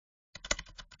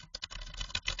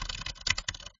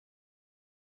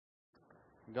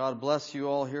God bless you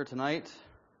all here tonight.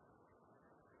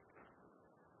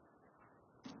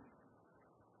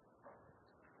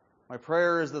 My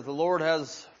prayer is that the Lord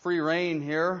has free reign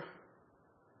here,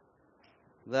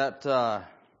 that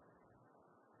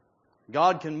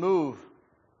God can move.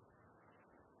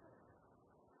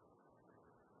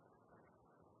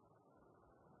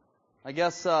 I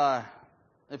guess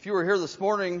if you were here this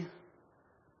morning,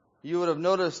 you would have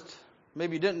noticed,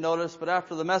 maybe you didn't notice, but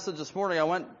after the message this morning, I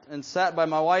went and sat by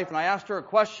my wife and I asked her a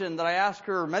question that I ask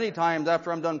her many times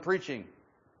after I'm done preaching.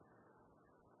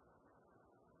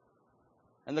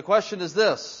 And the question is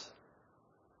this: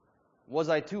 was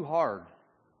I too hard?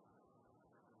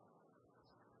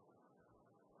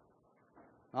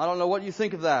 I don't know what you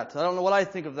think of that. I don't know what I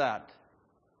think of that.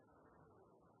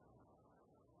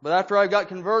 But after I got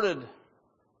converted,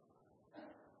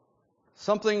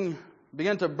 something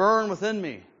began to burn within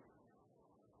me.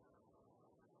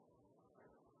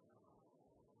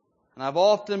 And I've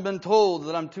often been told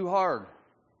that I'm too hard.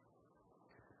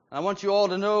 And I want you all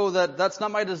to know that that's not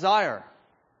my desire,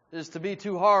 is to be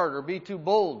too hard or be too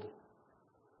bold.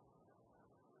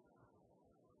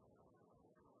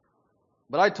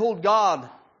 But I told God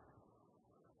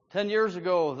 10 years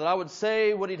ago that I would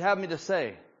say what He'd have me to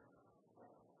say.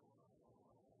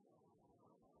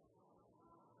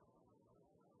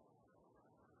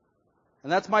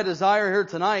 And that's my desire here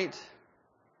tonight.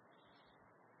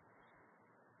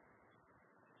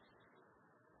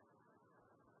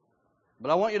 But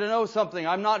I want you to know something.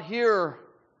 I'm not here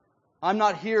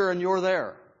and you're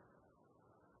there.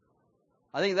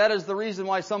 I think that is the reason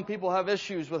why some people have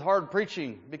issues with hard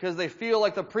preaching, because they feel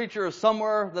like the preacher is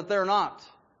somewhere that they're not.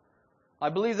 I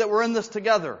believe that we're in this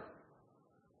together.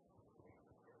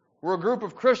 We're a group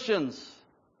of Christians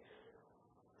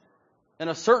in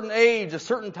a certain age, a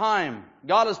certain time.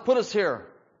 God has put us here.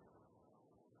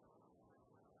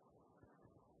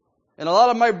 And a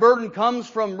lot of my burden comes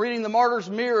from reading the Martyr's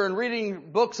Mirror and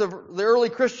reading books of the early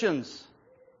Christians,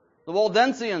 the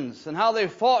Waldensians, and how they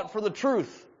fought for the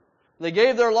truth. They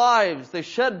gave their lives. They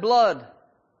shed blood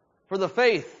for the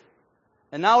faith.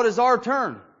 And now it is our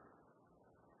turn.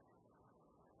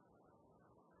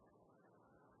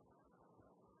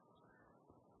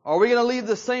 Are we going to leave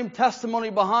the same testimony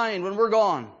behind when we're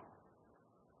gone?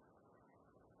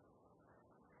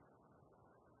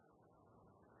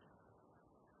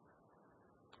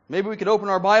 Maybe we could open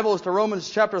our Bibles to Romans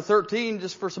chapter 13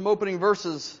 just for some opening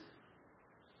verses.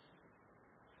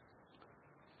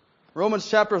 Romans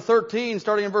chapter 13,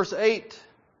 starting in verse 8,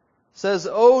 says,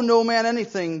 "Owe no man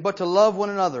anything but to love one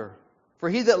another. For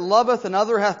he that loveth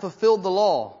another hath fulfilled the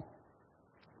law.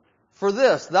 For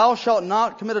this, thou shalt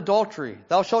not commit adultery,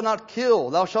 thou shalt not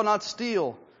kill, thou shalt not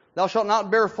steal, thou shalt not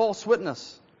bear false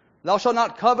witness, thou shalt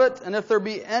not covet, and if there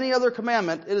be any other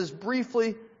commandment, it is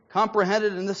briefly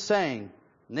comprehended in this saying,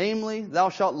 namely, thou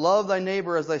shalt love thy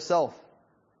neighbor as thyself.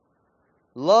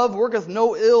 Love worketh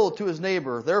no ill to his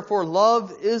neighbor, therefore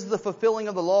love is the fulfilling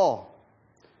of the law.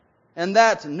 And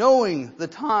that, knowing the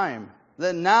time,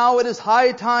 that now it is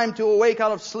high time to awake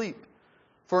out of sleep.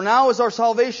 For now is our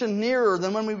salvation nearer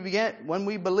than when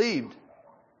we believed.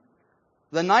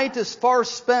 The night is far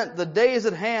spent, the day is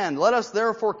at hand. Let us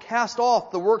therefore cast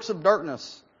off the works of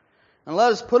darkness, and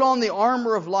let us put on the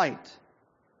armor of light.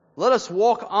 Let us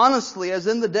walk honestly as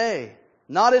in the day,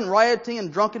 not in rioting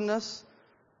and drunkenness,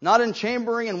 not in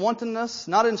chambering and wantonness,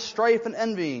 not in strife and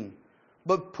envying,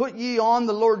 but put ye on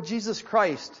the Lord Jesus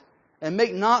Christ, and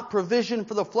make not provision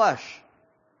for the flesh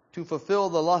to fulfill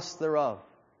the lusts thereof."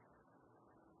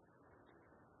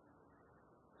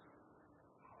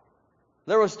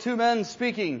 There was two men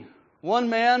speaking. One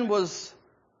man was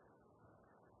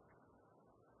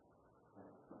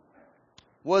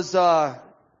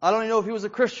I don't even know if he was a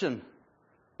Christian,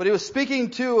 but he was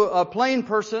speaking to a plain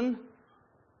person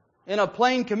in a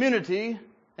plain community,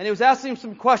 and he was asking him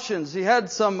some questions. He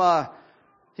had some,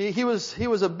 he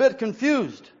was a bit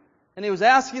confused, and he was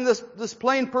asking this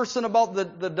plain person about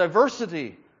the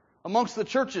diversity amongst the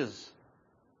churches.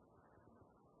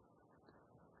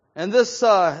 And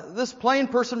this plain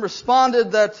person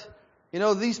responded that,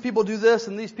 these people do this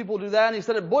and these people do that. And he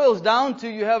said it boils down to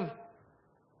you have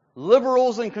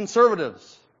liberals and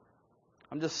conservatives.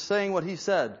 I'm just saying what he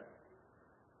said.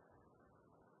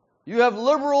 You have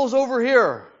liberals over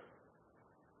here,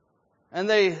 and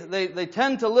they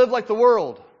tend to live like the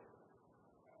world.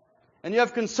 And you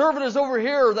have conservatives over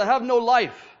here that have no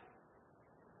life.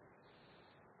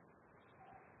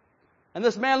 And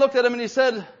this man looked at him and he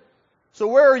said, "So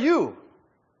where are you?"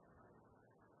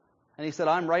 And he said,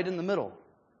 "I'm right in the middle."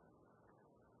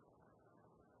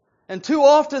 And too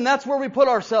often that's where we put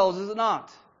ourselves, is it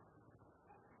not?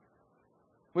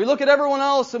 We look at everyone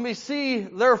else and we see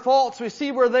their faults, we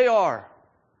see where they are.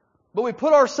 But we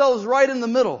put ourselves right in the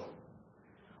middle.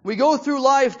 We go through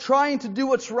life trying to do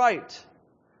what's right.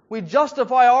 We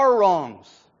justify our wrongs.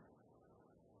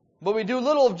 But we do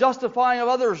little of justifying of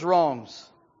others' wrongs.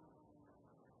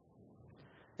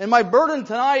 And my burden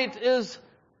tonight is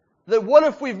that what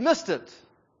if we've missed it?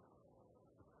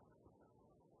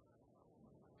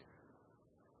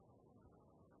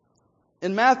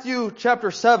 In Matthew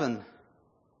chapter 7,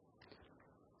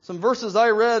 some verses I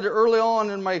read early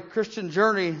on in my Christian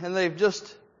journey, and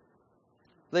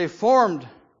they've formed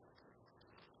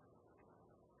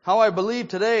how I believe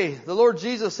today. The Lord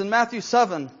Jesus in Matthew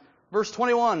 7, verse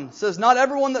 21 says, "Not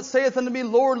everyone that saith unto me,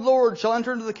 Lord, Lord, shall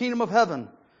enter into the kingdom of heaven,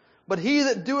 but he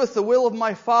that doeth the will of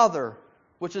my Father,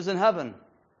 which is in heaven."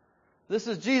 This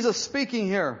is Jesus speaking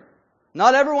here.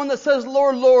 "Not everyone that says,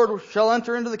 Lord, Lord, shall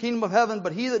enter into the kingdom of heaven,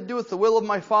 but he that doeth the will of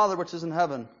my Father, which is in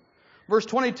heaven." Verse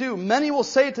 22, "Many will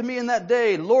say to me in that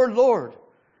day, Lord, Lord,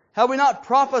 have we not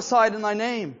prophesied in thy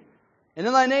name? And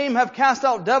in thy name have cast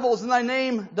out devils, in thy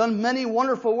name done many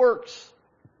wonderful works.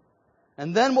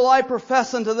 And then will I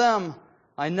profess unto them,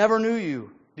 I never knew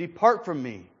you. Depart from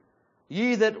me,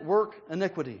 ye that work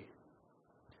iniquity."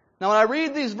 Now when I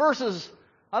read these verses,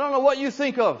 I don't know what you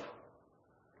think of.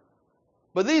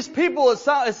 But these people, it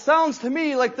sounds to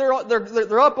me like they're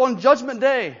up on Judgment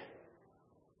Day.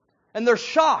 And they're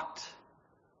shocked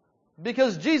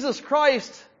because Jesus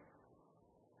Christ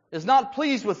is not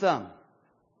pleased with them.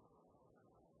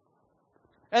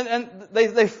 And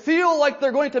they feel like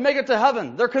they're going to make it to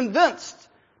heaven. They're convinced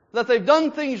that they've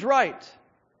done things right.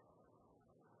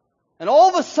 And all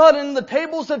of a sudden, the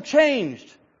tables have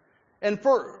changed. And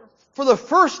for the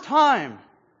first time,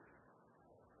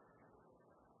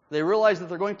 they realize that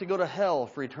they're going to go to hell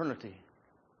for eternity.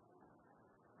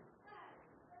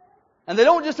 And they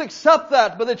don't just accept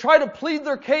that, but they try to plead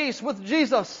their case with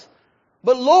Jesus.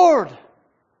 But Lord,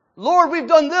 we've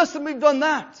done this and we've done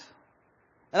that.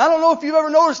 And I don't know if you've ever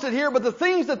noticed it here, but the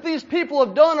things that these people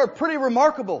have done are pretty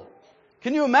remarkable.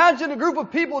 Can you imagine a group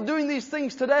of people doing these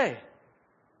things today?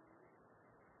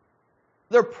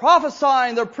 They're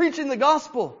prophesying, they're preaching the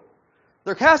gospel.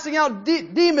 They're casting out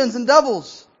demons and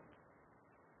devils.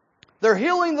 They're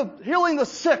healing the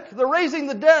sick. They're raising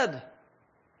the dead.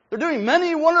 They're doing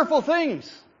many wonderful things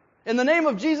in the name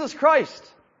of Jesus Christ.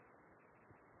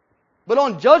 But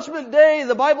on Judgment Day,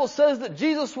 the Bible says that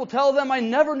Jesus will tell them, "I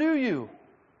never knew you.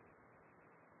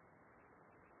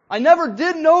 I never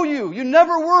did know you. You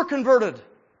never were converted.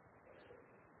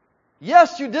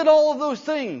 Yes, you did all of those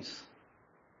things."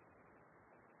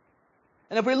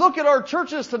 And if we look at our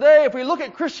churches today, if we look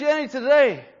at Christianity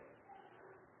today,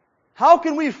 how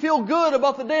can we feel good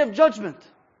about the day of judgment?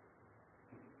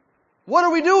 What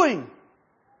are we doing?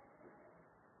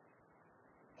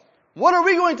 What are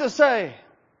we going to say?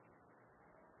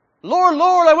 Lord,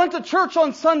 Lord, I went to church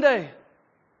on Sunday.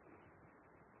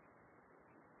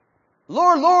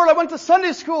 Lord, Lord, I went to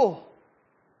Sunday school.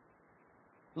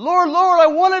 Lord, Lord, I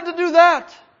wanted to do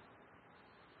that.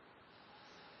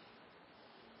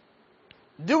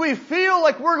 Do we feel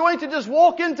like we're going to just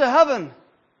walk into heaven?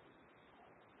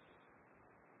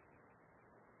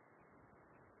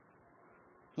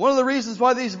 One of the reasons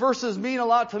why these verses mean a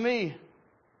lot to me,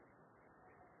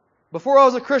 before I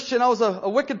was a Christian, I was a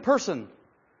wicked person.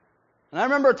 And I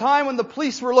remember a time when the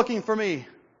police were looking for me.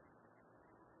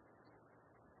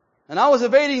 And I was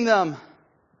evading them.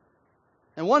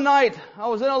 And one night, I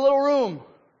was in a little room.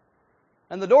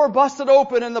 And the door busted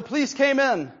open and the police came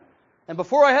in. And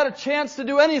before I had a chance to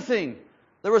do anything,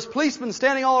 there was policemen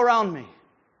standing all around me.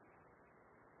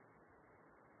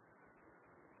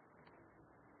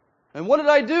 And what did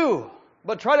I do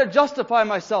but try to justify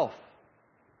myself?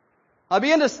 I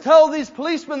began to tell these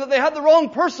policemen that they had the wrong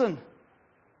person.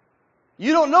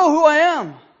 You don't know who I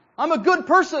am. I'm a good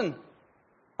person.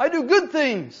 I do good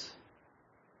things.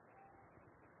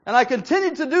 And I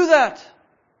continued to do that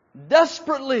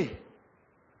desperately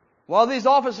while these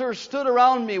officers stood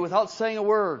around me without saying a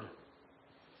word.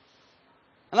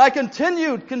 And I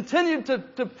continued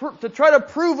to try to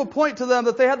prove a point to them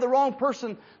that they had the wrong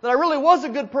person, that I really was a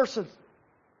good person.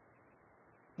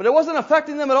 But it wasn't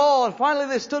affecting them at all. And finally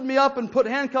they stood me up and put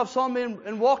handcuffs on me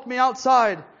and walked me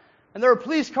outside. And there were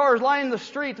police cars lying in the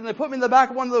street, and they put me in the back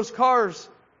of one of those cars.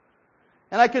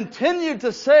 And I continued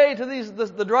to say to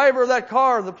the driver of that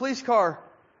car, the police car,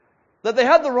 that they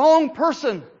had the wrong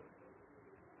person.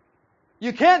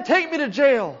 You can't take me to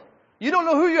jail. You don't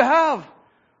know who you have.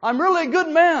 I'm really a good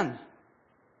man.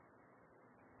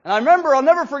 And I remember, I'll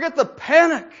never forget the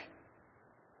panic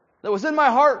that was in my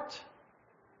heart.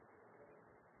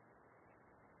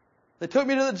 They took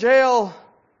me to the jail.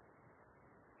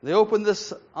 They opened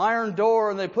this iron door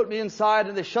and they put me inside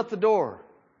and they shut the door.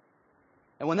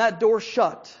 And when that door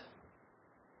shut,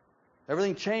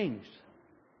 everything changed.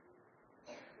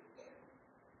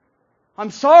 I'm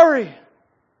sorry.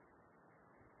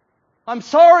 I'm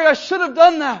sorry, I should have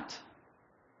done that.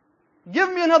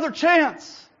 Give me another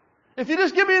chance. If you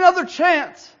just give me another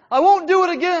chance, I won't do it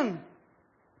again.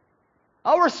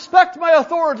 I'll respect my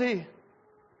authority.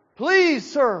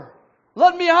 Please, sir,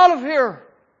 let me out of here.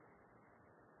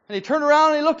 And he turned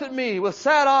around and he looked at me with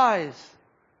sad eyes.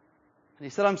 And he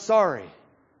said, I'm sorry,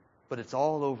 but it's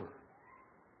all over.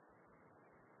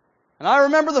 And I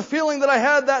remember the feeling that I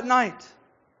had that night.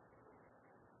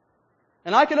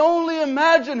 And I can only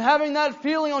imagine having that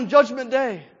feeling on Judgment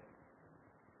Day.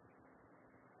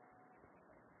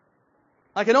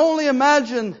 I can only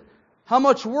imagine how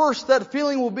much worse that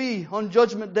feeling will be on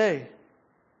Judgment Day.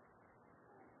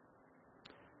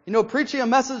 You know, preaching a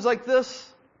message like this,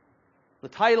 the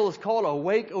title is called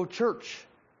Awake, O Church.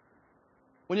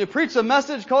 When you preach a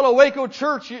message called Awake, O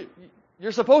Church,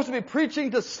 you're supposed to be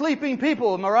preaching to sleeping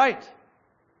people, am I right?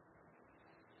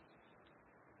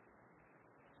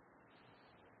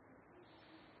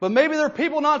 But maybe there are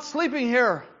people not sleeping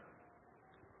here.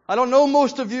 I don't know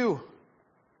most of you.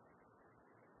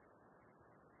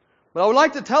 But I would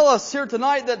like to tell us here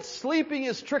tonight that sleeping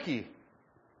is tricky.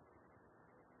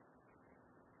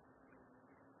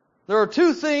 There are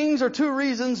two things or two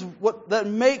reasons that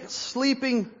make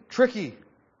sleeping tricky.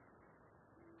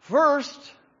 First,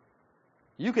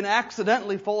 you can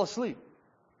accidentally fall asleep.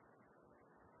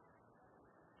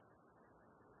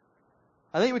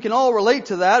 I think we can all relate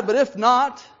to that, but if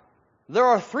not, there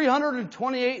are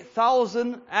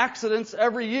 328,000 accidents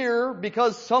every year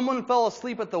because someone fell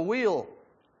asleep at the wheel.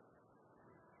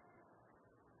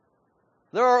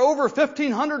 There are over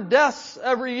 1,500 deaths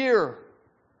every year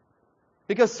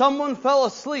because someone fell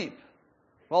asleep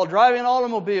while driving an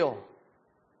automobile.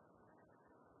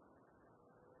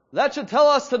 That should tell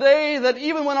us today that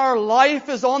even when our life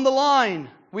is on the line,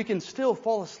 we can still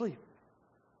fall asleep.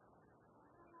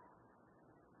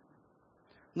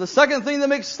 The second thing that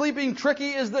makes sleeping tricky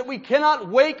is that we cannot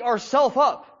wake ourselves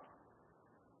up.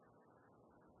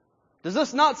 Does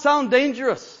this not sound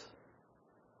dangerous?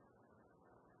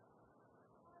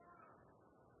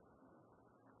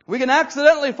 We can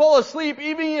accidentally fall asleep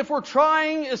even if we're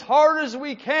trying as hard as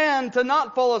we can to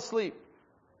not fall asleep.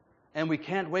 And we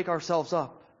can't wake ourselves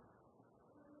up.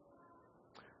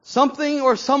 Something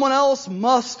or someone else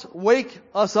must wake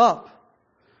us up.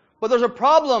 But there's a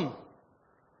problem.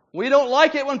 We don't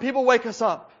like it when people wake us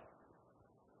up.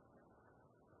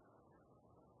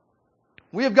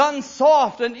 We have gotten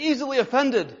soft and easily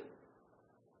offended.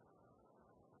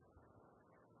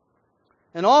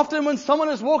 And often when someone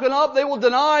is woken up, they will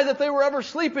deny that they were ever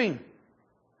sleeping.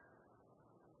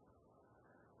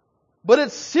 But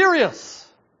it's serious.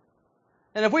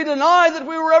 And if we deny that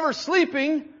we were ever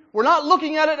sleeping, we're not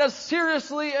looking at it as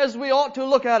seriously as we ought to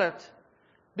look at it.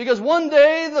 Because one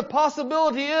day the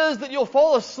possibility is that you'll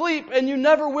fall asleep and you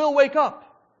never will wake up.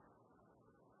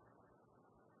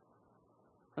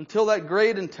 Until that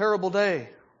great and terrible day.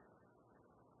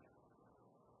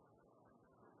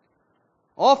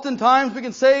 Oftentimes we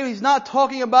can say, he's not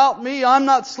talking about me, I'm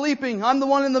not sleeping, I'm the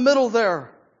one in the middle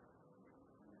there.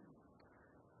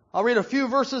 I'll read a few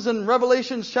verses in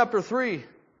Revelation chapter 3.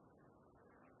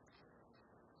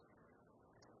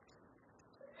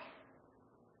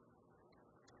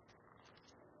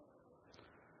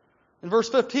 In verse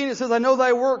 15 it says, I know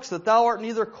thy works, that thou art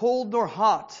neither cold nor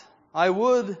hot. I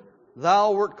would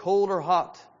thou wert cold or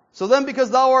hot. So then because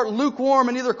thou art lukewarm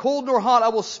and neither cold nor hot, I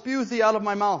will spew thee out of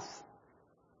my mouth.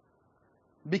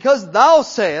 Because thou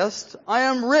sayest, I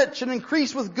am rich and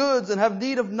increase with goods and have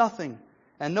need of nothing,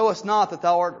 and knowest not that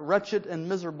thou art wretched and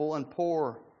miserable and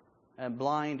poor and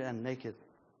blind and naked.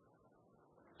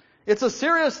 It's a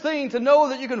serious thing to know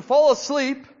that you can fall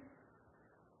asleep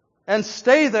and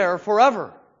stay there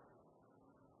forever.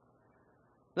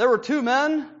 There were two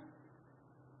men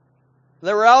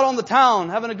that were out on the town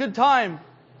having a good time.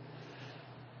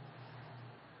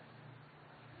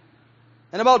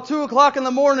 And about 2 o'clock in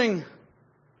the morning,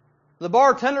 the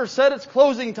bartender said it's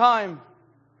closing time.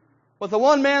 But the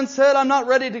one man said, I'm not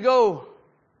ready to go.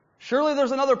 Surely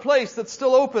there's another place that's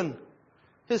still open.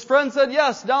 His friend said,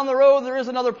 yes, down the road there is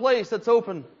another place that's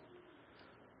open.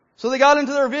 So they got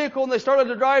into their vehicle and they started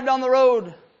to drive down the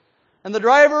road. And the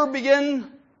driver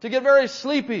began to get very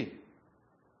sleepy.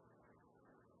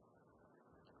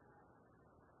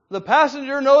 The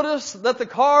passenger noticed that the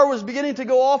car was beginning to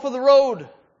go off of the road.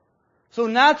 So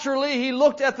naturally he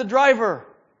looked at the driver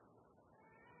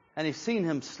and he seen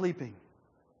him sleeping.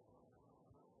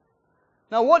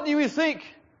 Now what do you think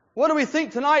What do we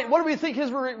think tonight? What do we think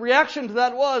his reaction to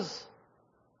that was?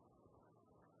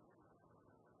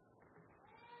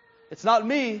 It's not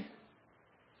me.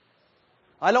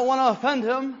 I don't want to offend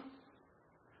him.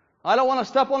 I don't want to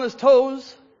step on his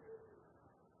toes.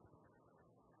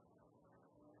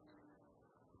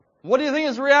 What do you think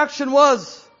his reaction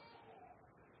was?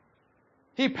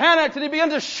 He panicked and he began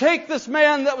to shake this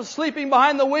man that was sleeping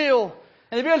behind the wheel.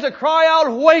 And he began to cry out,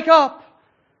 "Wake up!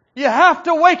 You have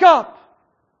to wake up!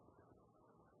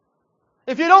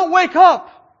 If you don't wake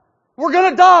up, we're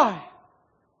going to die."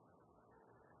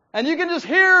 And you can just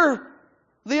hear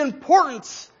the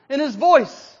importance in his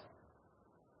voice.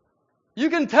 You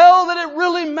can tell that it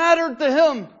really mattered to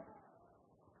him.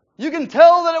 You can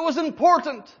tell that it was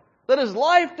important, that his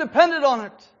life depended on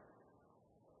it.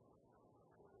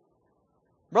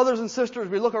 Brothers and sisters,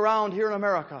 we look around here in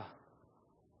America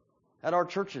at our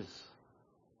churches.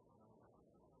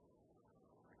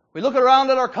 We look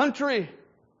around at our country.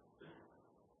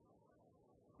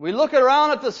 We look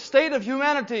around at the state of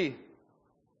humanity.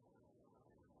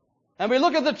 And we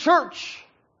look at the church.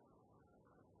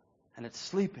 And it's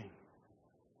sleeping.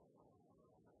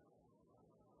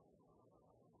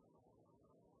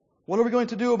 What are we going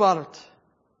to do about it?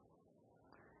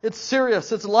 It's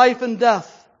serious. It's life and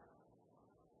death.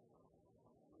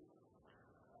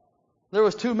 There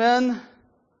was two men,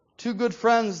 two good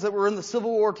friends that were in the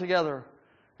Civil War together.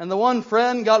 And the one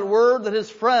friend got word that his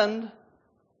friend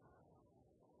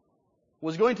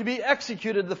was going to be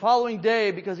executed the following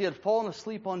day because he had fallen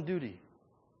asleep on duty.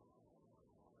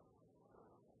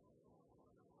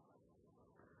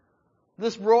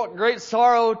 This brought great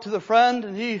sorrow to the friend,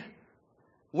 and he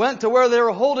went to where they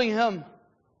were holding him.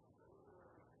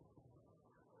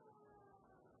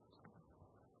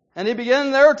 And he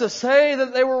began there to say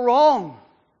that they were wrong,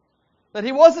 that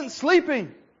he wasn't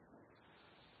sleeping.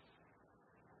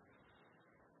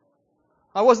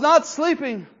 "I was not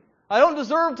sleeping. I don't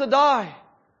deserve to die."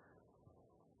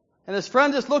 And his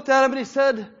friend just looked at him and he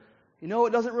said, "You know,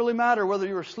 it doesn't really matter whether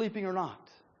you were sleeping or not.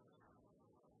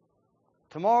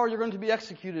 Tomorrow you're going to be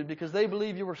executed because they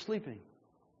believe you were sleeping."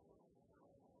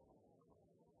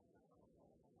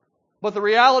 But the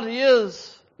reality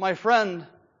is, my friend,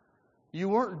 you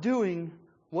weren't doing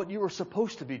what you were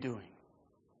supposed to be doing.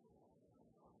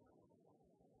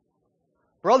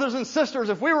 Brothers and sisters,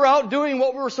 if we were out doing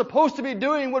what we were supposed to be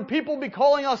doing, would people be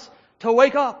calling us to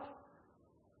wake up?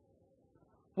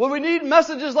 Would we need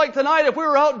messages like tonight if we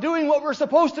were out doing what we were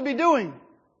supposed to be doing?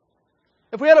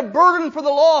 If we had a burden for the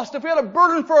lost, if we had a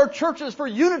burden for our churches, for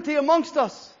unity amongst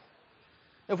us,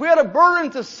 if we had a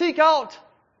burden to seek out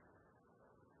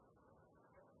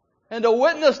and to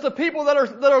witness to people that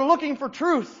are looking for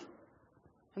truth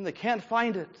and they can't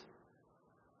find it.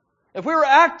 If we were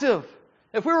active,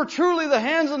 if we were truly the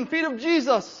hands and feet of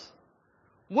Jesus,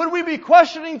 would we be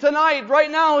questioning tonight,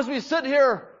 right now as we sit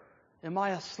here, am I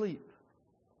asleep?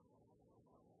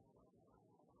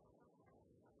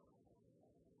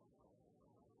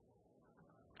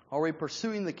 Are we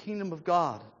pursuing the kingdom of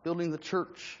God, building the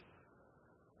church?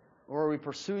 Or are we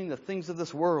pursuing the things of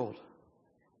this world?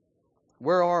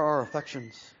 Where are our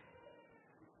affections?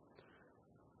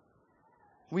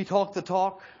 We talk the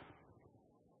talk.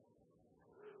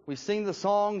 We sing the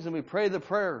songs and we pray the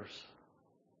prayers.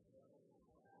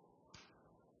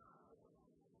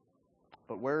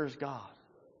 But where is God?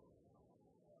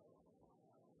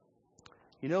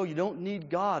 You know, you don't need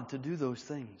God to do those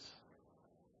things.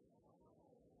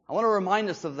 I want to remind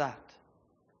us of that.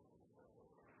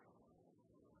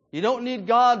 You don't need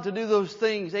God to do those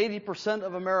things. 80%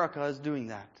 of America is doing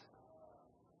that.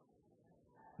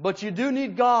 But you do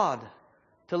need God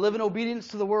to live in obedience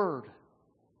to the Word.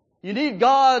 You need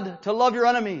God to love your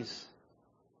enemies.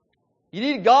 You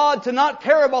need God to not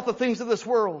care about the things of this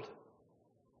world.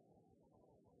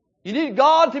 You need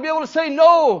God to be able to say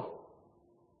no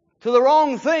to the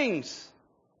wrong things.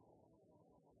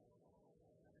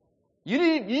 You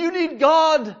need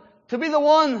God to be the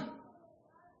one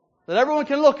that everyone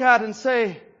can look at and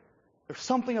say, there's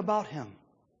something about Him.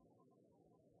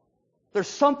 There's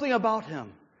something about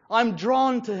Him. I'm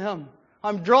drawn to Him.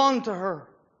 I'm drawn to her.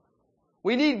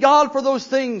 We need God for those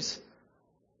things.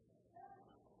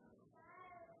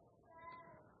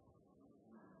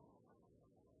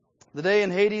 The day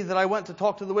in Haiti that I went to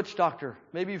talk to the witch doctor,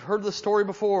 maybe you've heard this story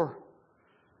before,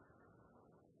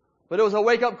 but it was a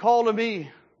wake-up call to me.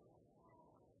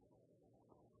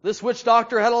 This witch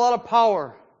doctor had a lot of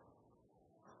power.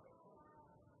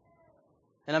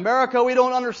 In America, we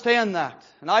don't understand that.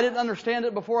 And I didn't understand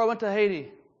it before I went to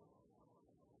Haiti.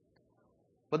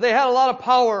 But they had a lot of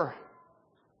power.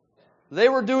 They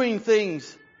were doing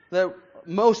things that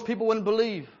most people wouldn't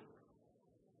believe.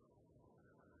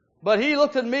 But he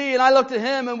looked at me and I looked at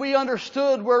him, and we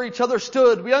understood where each other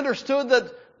stood. We understood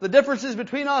that the differences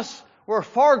between us were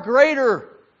far greater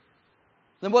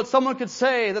than what someone could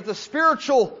say, that the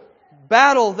spiritual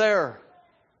battle there.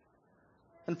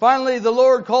 And finally the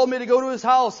Lord called me to go to His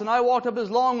house, and I walked up His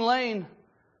long lane.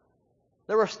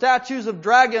 There were statues of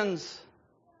dragons.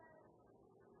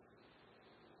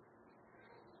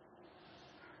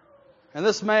 And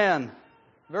this man,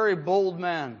 very bold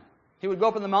man, he would go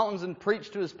up in the mountains and preach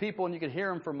to his people, and you could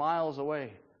hear him for miles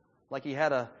away, like he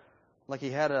had a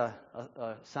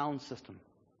sound system.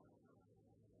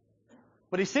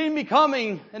 But he seen me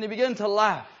coming, and he began to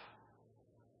laugh.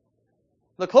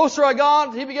 The closer I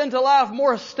got, he began to laugh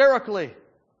more hysterically,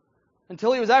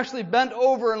 until he was actually bent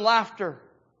over in laughter.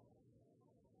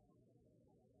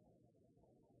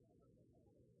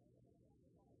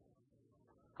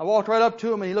 I walked right up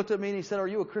to him, and he looked at me and he said, "Are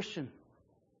you a Christian?"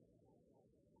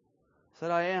 I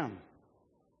said, "I am."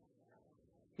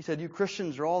 He said, "You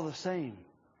Christians are all the same.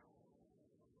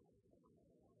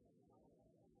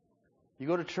 You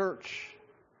go to church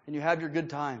and you have your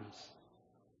good times.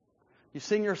 You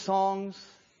sing your songs.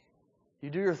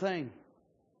 You do your thing.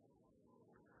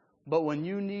 But when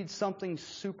you need something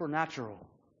supernatural,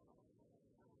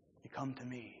 you come to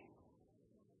me."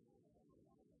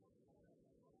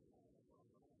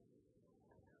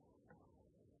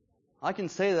 I can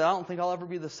say that I don't think I'll ever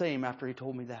be the same after he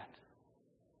told me that.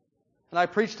 And I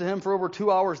preached to him for over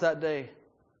 2 hours that day.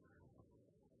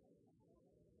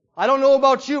 I don't know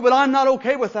about you, but I'm not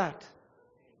okay with that.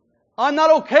 I'm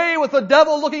not okay with the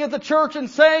devil looking at the church and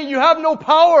saying, "You have no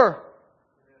power.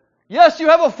 Yes, you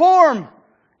have a form.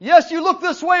 Yes, you look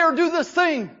this way or do this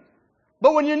thing.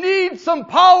 But when you need some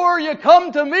power, you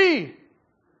come to me.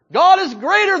 God is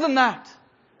greater than that."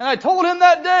 And I told him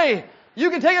that day, "You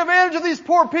can take advantage of these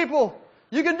poor people.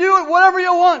 You can do it whatever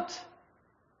you want.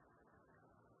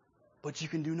 But you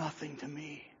can do nothing to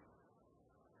me.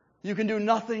 You can do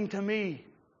nothing to me."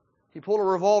 He pulled a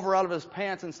revolver out of his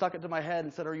pants and stuck it to my head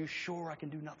and said, "Are you sure I can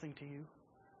do nothing to you?"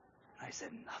 And I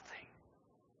said, "Nothing.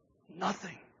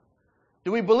 Nothing."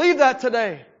 Do we believe that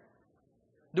today?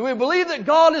 Do we believe that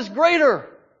God is greater?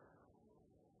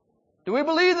 Do we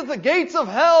believe that the gates of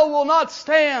hell will not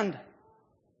stand?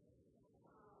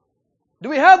 Do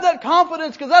we have that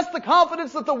confidence? Because that's the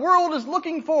confidence that the world is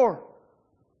looking for.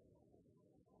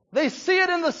 They see it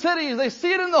in the cities. They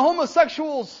see it in the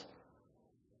homosexuals.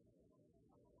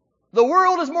 The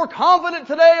world is more confident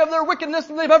today of their wickedness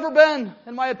than they've ever been,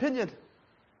 in my opinion.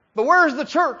 But where is the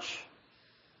church?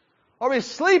 Are we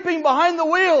sleeping behind the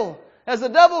wheel as the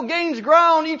devil gains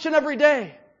ground each and every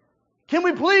day? Can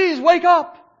we please wake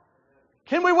up?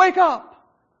 Can we wake up?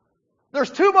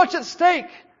 There's too much at stake.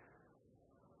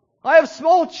 I have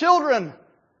small children.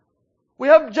 We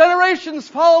have generations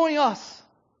following us.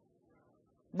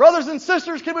 Brothers and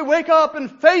sisters, can we wake up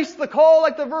and face the call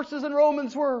like the verses in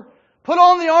Romans were? Put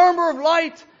on the armor of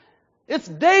light. It's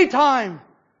daytime.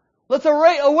 Let's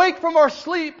awake from our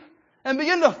sleep and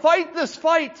begin to fight this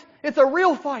fight. It's a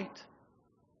real fight.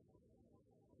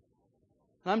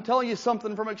 And I'm telling you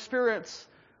something from experience.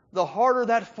 The harder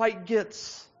that fight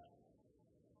gets,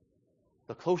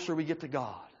 the closer we get to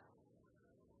God.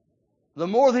 The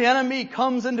more the enemy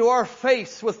comes into our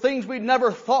face with things we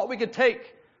never thought we could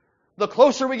take, the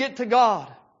closer we get to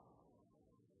God.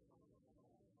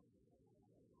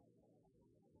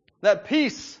 That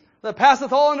peace that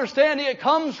passeth all understanding, it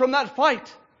comes from that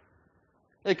fight.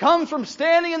 It comes from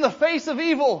standing in the face of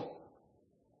evil.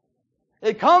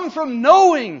 It comes from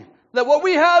knowing that what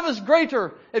we have is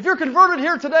greater. If you're converted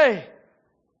here today,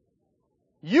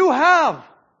 you have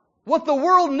what the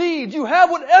world needs. You have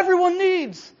what everyone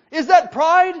needs. Is that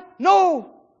pride?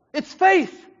 No. It's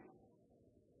faith.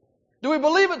 Do we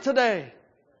believe it today?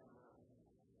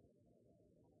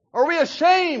 Are we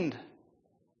ashamed?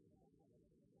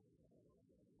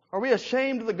 Are we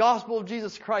ashamed of the gospel of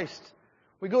Jesus Christ?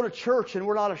 We go to church and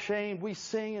we're not ashamed. We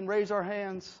sing and raise our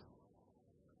hands.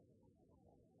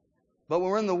 But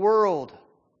when we're in the world,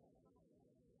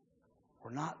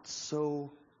 we're not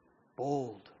so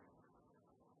bold.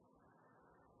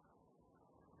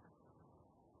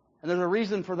 And there's a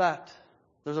reason for that.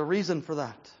 There's a reason for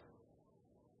that.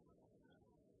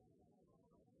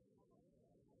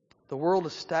 The world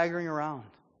is staggering around.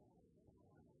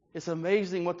 It's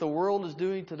amazing what the world is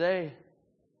doing today.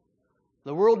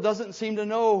 The world doesn't seem to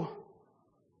know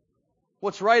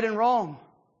what's right and wrong.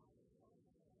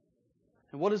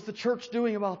 And what is the church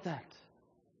doing about that?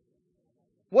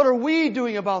 What are we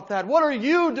doing about that? What are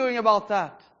you doing about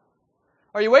that?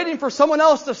 Are you waiting for someone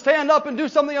else to stand up and do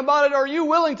something about it? Or are you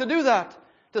willing to do that?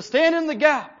 To stand in the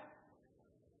gap?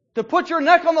 to put your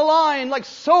neck on the line like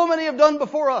so many have done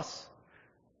before us,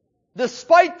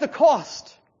 despite the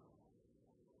cost.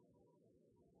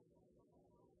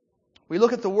 We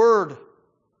look at the Word.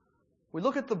 We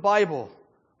look at the Bible.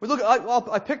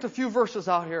 I picked a few verses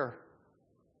out here.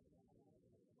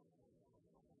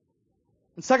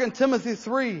 In 2 Timothy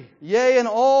 3, yea, and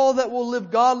all that will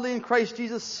live godly in Christ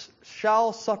Jesus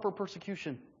shall suffer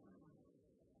persecution.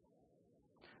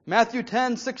 Matthew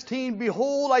 10:16,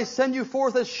 behold, I send you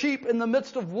forth as sheep in the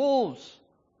midst of wolves.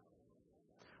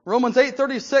 Romans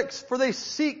 8:36, for they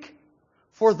seek,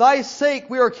 for thy sake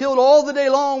we are killed all the day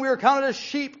long, we are counted as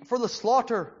sheep for the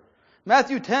slaughter.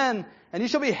 Matthew 10, and ye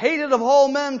shall be hated of all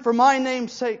men for my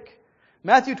name's sake.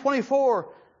 Matthew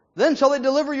 24, then shall they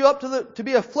deliver you up to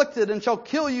be afflicted, and shall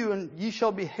kill you, and ye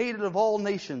shall be hated of all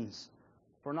nations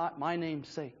for not my name's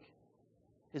sake.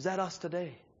 Is that us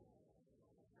today?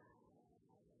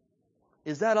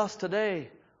 Is that us today?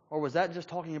 Or was that just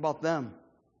talking about them?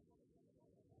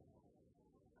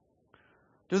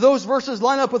 Do those verses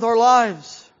line up with our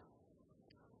lives?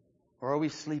 Or are we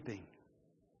sleeping?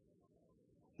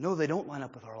 No, they don't line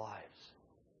up with our lives.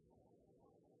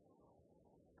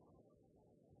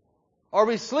 Are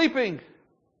we sleeping?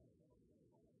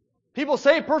 People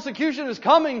say persecution is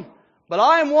coming, but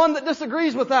I am one that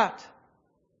disagrees with that.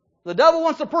 The devil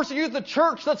wants to persecute the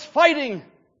church that's fighting,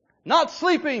 not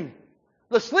sleeping.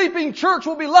 The sleeping church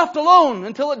will be left alone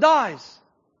until it dies.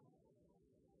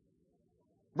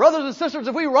 Brothers and sisters,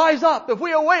 if we rise up, if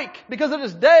we awake, because it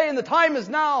is day and the time is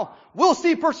now, we'll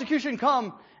see persecution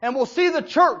come, and we'll see the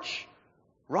church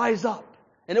rise up,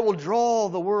 and it will draw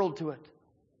the world to it.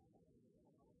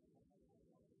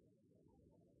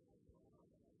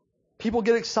 People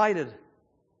get excited.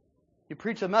 You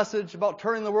preach a message about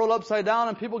turning the world upside down,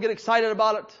 and people get excited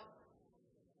about it.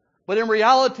 But in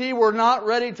reality, we're not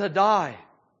ready to die.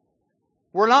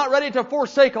 We're not ready to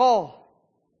forsake all.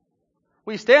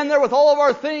 We stand there with all of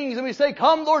our things and we say,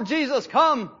 come, Lord Jesus,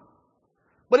 come.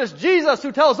 But it's Jesus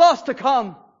who tells us to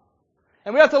come.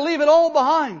 And we have to leave it all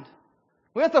behind.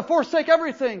 We have to forsake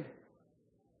everything.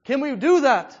 Can we do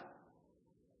that?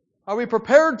 Are we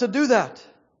prepared to do that?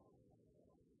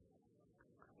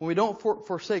 When we don't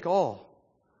forsake all,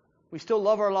 we still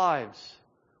love our lives.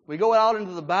 We go out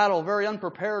into the battle very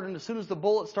unprepared, and as soon as the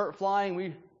bullets start flying,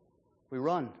 we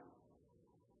run.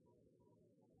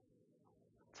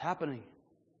 It's happening.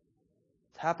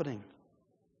 It's happening.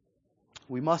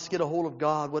 We must get a hold of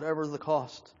God, whatever the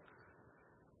cost.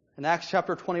 In Acts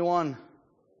chapter 21,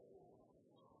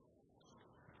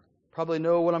 probably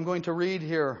know what I'm going to read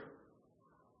here.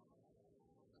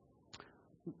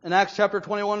 In Acts chapter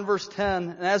 21, verse 10,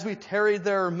 and as we tarried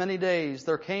there many days,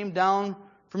 there came down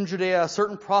from Judea a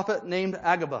certain prophet named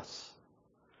Agabus.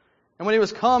 And when he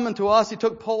was come unto us, he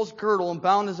took Paul's girdle and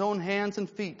bound his own hands and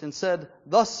feet, and said,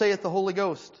 thus saith the Holy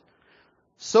Ghost,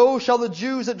 so shall the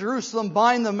Jews at Jerusalem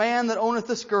bind the man that owneth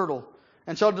this girdle,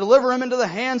 and shall deliver him into the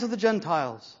hands of the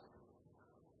Gentiles.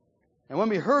 And when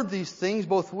we heard these things,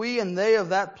 both we and they of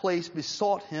that place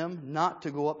besought him not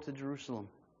to go up to Jerusalem.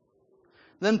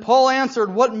 Then Paul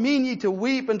answered, what mean ye to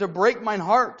weep and to break mine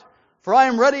heart? For I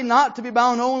am ready not to be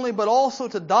bound only, but also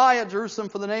to die at Jerusalem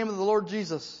for the name of the Lord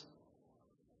Jesus.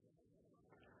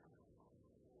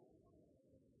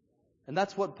 And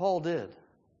that's what Paul did.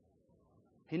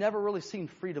 He never really seen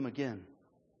freedom again.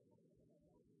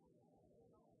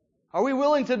 Are we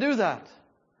willing to do that?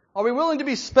 Are we willing to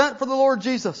be spent for the Lord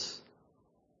Jesus?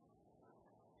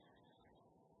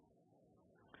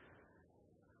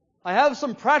 I have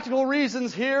some practical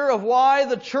reasons here of why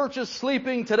the church is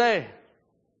sleeping today.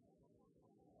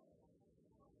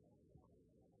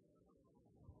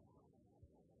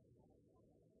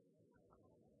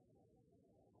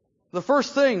 The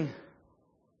first thing,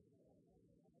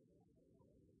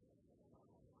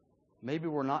 maybe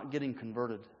we're not getting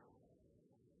converted.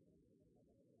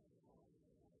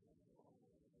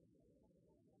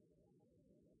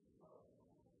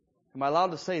 Am I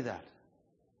allowed to say that?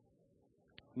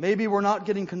 Maybe we're not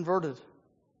getting converted.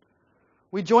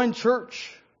 We join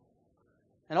church,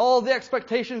 and all the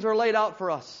expectations are laid out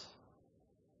for us.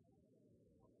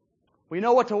 We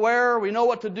know what to wear, we know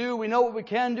what to do, we know what we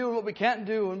can do and what we can't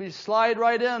do, and we slide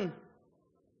right in.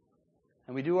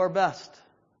 And we do our best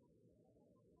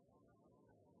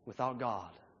without God.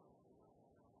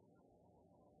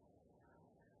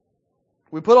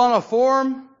 We put on a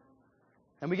form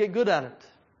and we get good at it,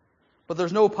 but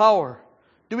there's no power.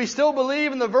 Do we still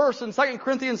believe in the verse in 2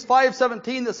 Corinthians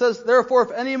 5:17 that says, therefore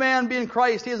if any man be in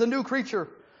Christ, he is a new creature.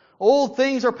 Old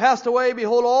things are passed away,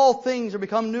 behold, all things are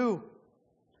become new.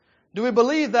 Do we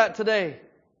believe that today?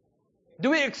 Do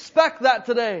we expect that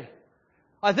today?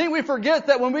 I think we forget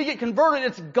that when we get converted,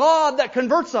 it's God that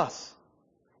converts us.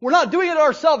 We're not doing it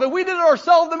ourselves. If we did it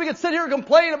ourselves, then we could sit here and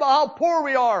complain about how poor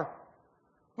we are.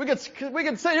 We could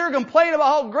sit here and complain about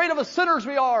how great of a sinners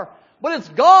we are. But it's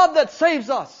God that saves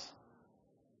us.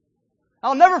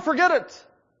 I'll never forget it.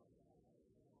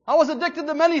 I was addicted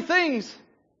to many things.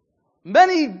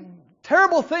 Many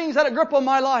terrible things had a grip on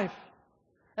my life.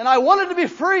 And I wanted to be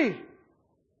free.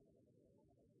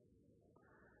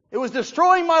 It was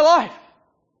destroying my life.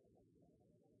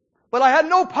 But I had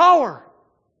no power.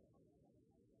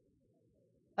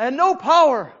 I had no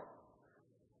power.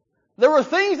 There were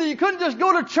things that you couldn't just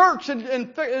go to church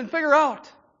and figure out.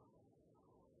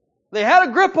 They had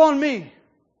a grip on me.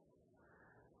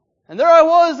 And there I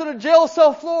was in a jail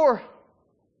cell floor.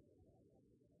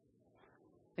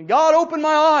 And God opened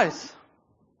my eyes.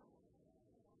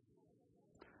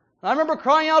 And I remember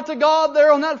crying out to God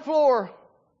there on that floor.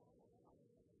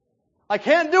 I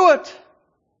can't do it.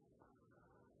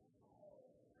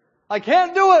 I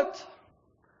can't do it.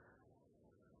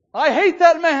 I hate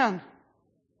that man.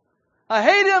 I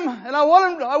hate him and I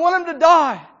want him to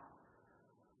die.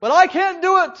 But I can't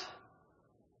do it.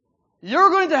 You're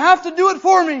going to have to do it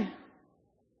for me.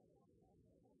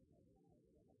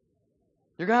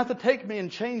 You're going to have to take me and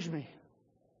change me.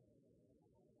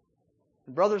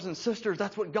 And brothers and sisters,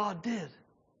 that's what God did.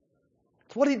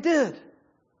 That's what He did.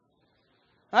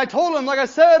 And I told Him, like I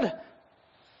said,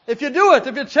 if you do it,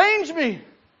 if you change me,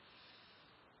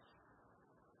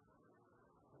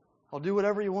 I'll do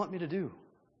whatever you want me to do.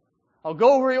 I'll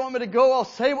go where you want me to go. I'll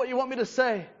say what you want me to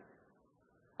say.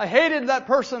 I hated that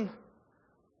person.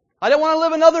 I didn't want to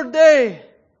live another day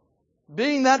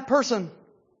being that person.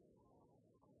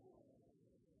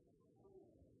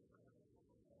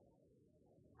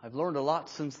 I've learned a lot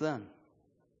since then.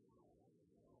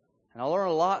 And I'll learn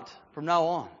a lot from now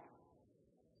on.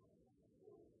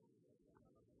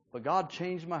 But God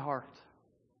changed my heart.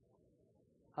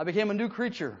 I became a new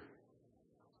creature.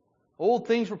 Old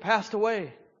things were passed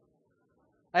away.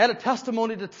 I had a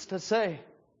testimony to say.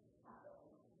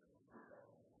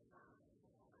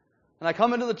 And I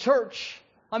come into the church.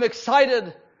 I'm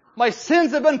excited. My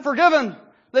sins have been forgiven.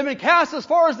 They've been cast as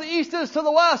far as the east is to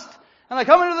the west. And I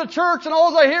come into the church and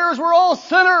all I hear is we're all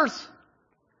sinners.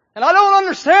 And I don't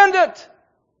understand it.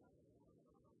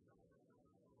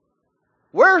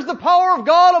 Where's the power of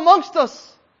God amongst us?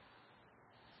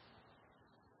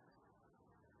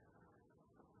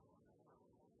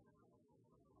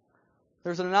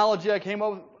 There's an analogy I came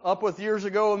up with years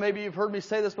ago, and maybe you've heard me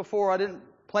say this before. I didn't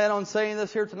plan on saying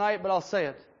this here tonight, but I'll say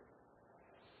it.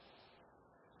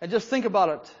 And just think about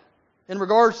it in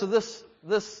regards to this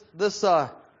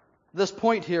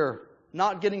point here,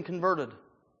 not getting converted.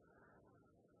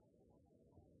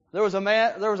 There was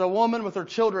a woman with her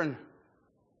children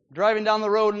driving down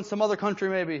the road in some other country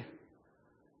maybe.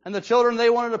 And the children, they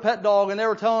wanted a pet dog, and they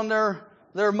were telling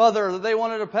their mother that they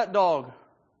wanted a pet dog,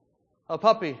 a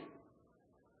puppy.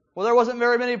 Well, there wasn't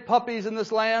very many puppies in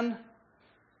this land.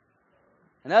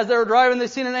 And as they were driving, they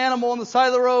seen an animal on the side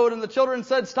of the road, and the children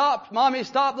said, "Stop, Mommy,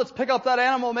 stop, let's pick up that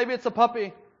animal, maybe it's a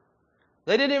puppy."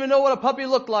 They didn't even know what a puppy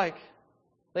looked like.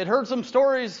 They'd heard some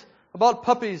stories about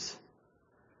puppies.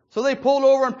 So they pulled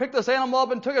over and picked this animal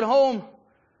up and took it home. And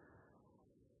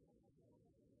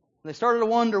they started to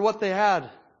wonder what they had.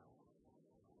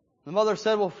 The mother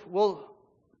said, well,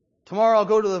 tomorrow I'll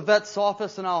go to the vet's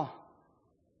office and I'll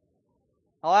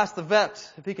ask the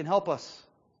vet if he can help us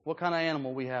what kind of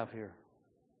animal we have here.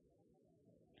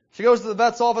 She goes to the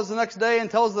vet's office the next day and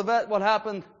tells the vet what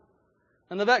happened.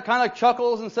 And the vet kind of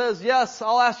chuckles and says, "Yes,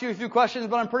 I'll ask you a few questions,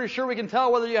 but I'm pretty sure we can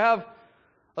tell whether you have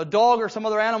a dog or some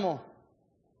other animal."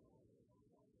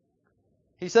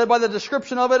 He said by the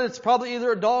description of it, it's probably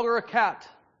either a dog or a cat.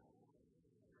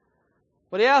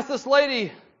 But he asked this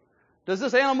lady, "Does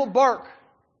this animal bark?"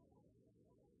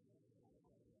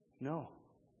 No.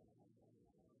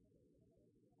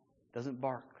 Doesn't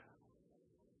bark.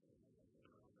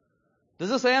 Does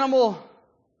this animal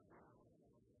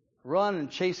run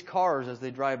and chase cars as they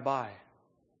drive by?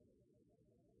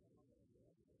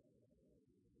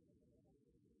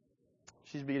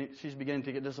 She's beginning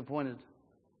to get disappointed.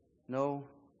 No,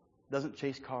 doesn't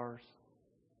chase cars.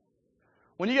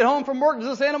 When you get home from work,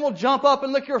 does this animal jump up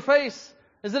and lick your face?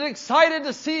 Is it excited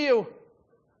to see you?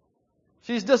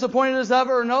 She's disappointed as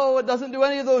ever. No, it doesn't do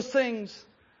any of those things.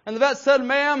 And the vet said,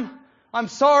 "Ma'am, I'm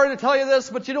sorry to tell you this,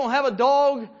 but you don't have a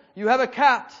dog, you have a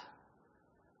cat."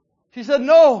 She said,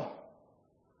 "No.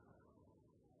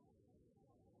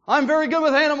 I'm very good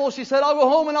with animals." She said, "I'll go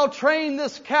home and I'll train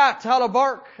this cat how to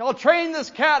bark. I'll train this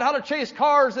cat how to chase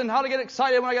cars and how to get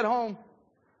excited when I get home.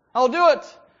 I'll do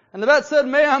it." And the vet said,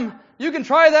 "Ma'am, you can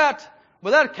try that,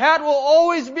 But that cat will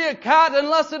always be a cat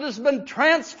unless it has been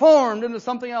transformed into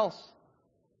something else.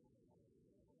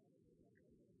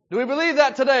 Do we believe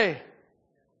that today?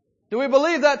 Do we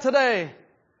believe that today?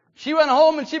 She went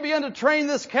home and she began to train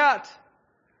this cat.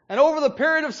 And over the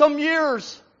period of some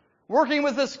years, working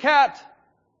with this cat,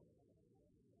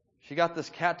 she got this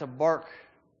cat to bark.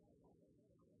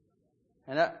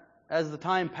 And as the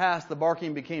time passed, the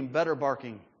barking became better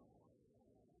barking.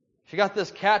 She got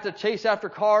this cat to chase after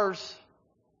cars.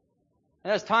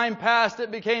 And as time passed,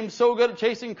 it became so good at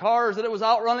chasing cars that it was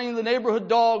outrunning the neighborhood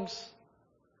dogs.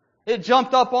 It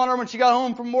jumped up on her when she got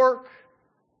home from work.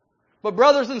 But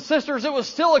brothers and sisters, it was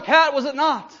still a cat, was it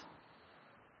not?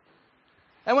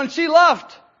 And when she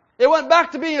left, it went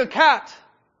back to being a cat.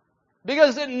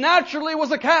 Because it naturally was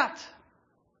a cat.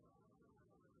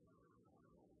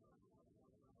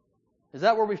 Is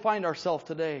that where we find ourselves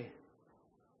today?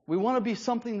 We want to be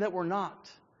something that we're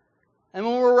not. And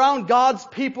when we're around God's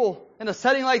people in a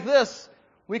setting like this,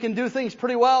 we can do things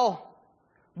pretty well.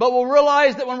 But we'll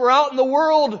realize that when we're out in the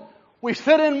world, we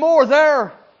fit in more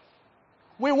there.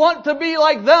 We want to be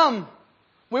like them.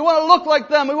 We want to look like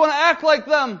them. We want to act like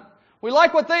them. We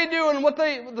like what they do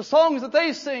and the songs that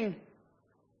they sing.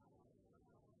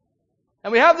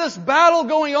 And we have this battle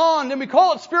going on, and we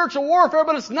call it spiritual warfare,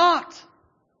 but it's not.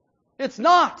 It's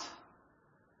not.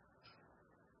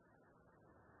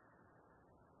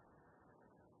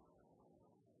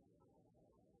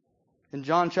 In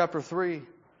John chapter 3,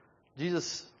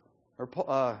 Jesus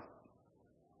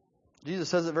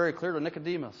says it very clear to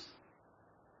Nicodemus.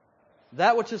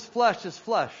 That which is flesh is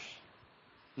flesh.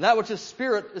 And that which is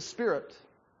spirit is spirit.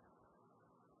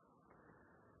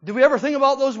 Do we ever think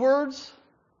about those words?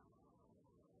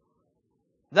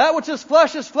 That which is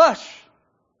flesh is flesh.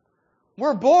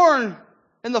 We're born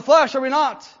in the flesh, are we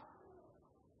not?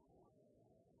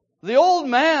 The old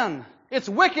man, it's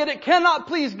wicked, it cannot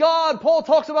please God. Paul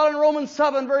talks about it in Romans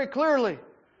 7 very clearly.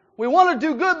 We want to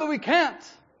do good, but we can't.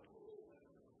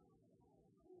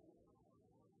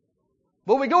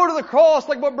 But we go to the cross,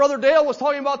 like what Brother Dale was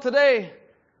talking about today.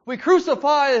 We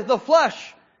crucify the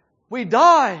flesh. We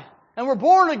die. And we're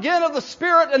born again of the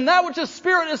Spirit. And that which is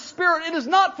spirit is spirit. It is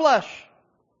not flesh.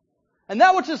 And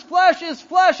that which is flesh is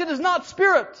flesh. It is not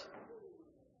spirit.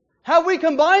 Have we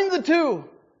combined the two?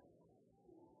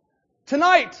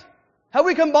 Tonight, have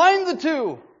we combined the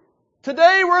two?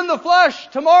 Today we're in the flesh.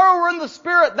 Tomorrow we're in the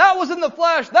Spirit. That was in the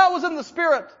flesh. That was in the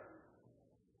Spirit.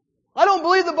 I don't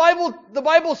believe the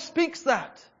Bible speaks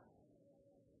that.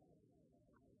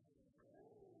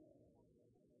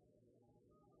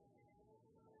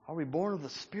 Are we born of the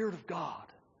Spirit of God?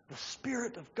 The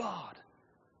Spirit of God.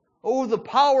 Oh, the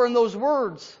power in those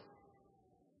words.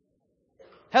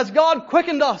 Has God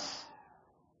quickened us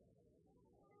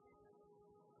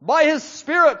by His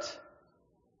Spirit?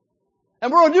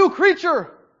 And we're a new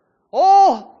creature.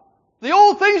 All the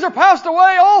old things are passed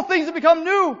away. All things have become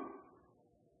new.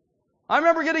 I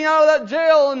remember getting out of that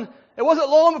jail, and it wasn't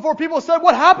long before people said,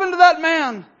 "What happened to that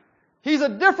man? He's a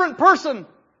different person."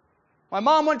 My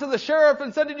mom went to the sheriff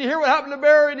and said, "Did you hear what happened to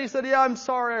Barry?" And he said, "Yeah, I'm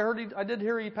sorry. I did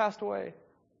hear he passed away."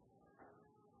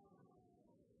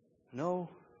 No,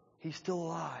 he's still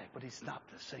alive, but he's not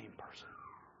the same person.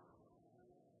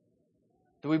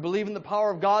 Do we believe in the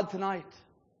power of God tonight?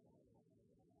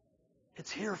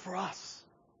 It's here for us.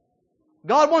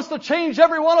 God wants to change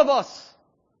every one of us.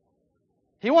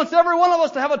 He wants every one of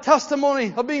us to have a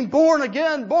testimony of being born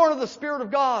again, born of the Spirit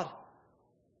of God.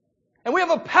 And we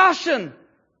have a passion.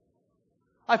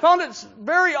 I found it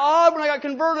very odd when I got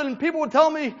converted and people would tell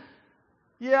me,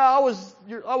 "Yeah, I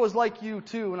was like you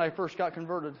too when I first got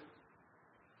converted.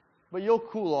 But you'll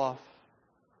cool off."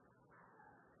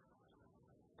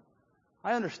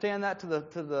 I understand that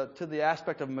to the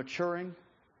aspect of maturing.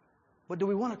 But do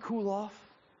we want to cool off?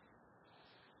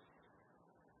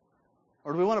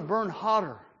 Or do we want to burn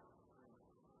hotter?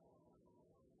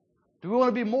 Do we want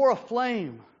to be more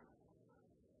aflame?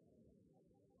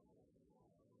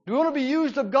 Do we want to be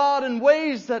used of God in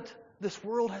ways that this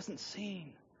world hasn't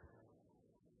seen?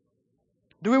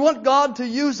 Do we want God to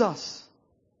use us?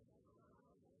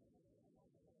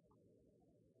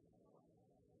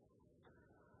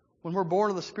 When we're born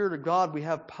of the Spirit of God, we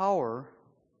have power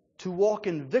to walk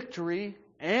in victory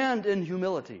and in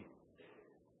humility.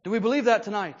 Do we believe that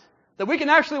tonight? That we can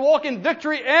actually walk in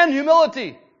victory and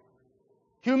humility.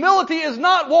 Humility is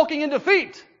not walking in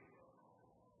defeat.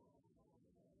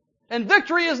 And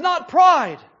victory is not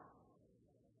pride.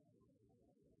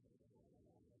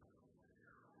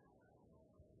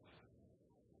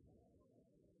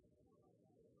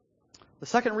 The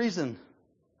second reason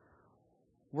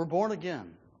we're born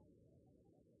again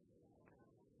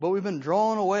But we've been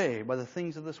drawn away by the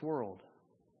things of this world.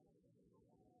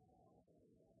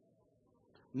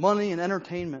 Money and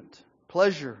entertainment,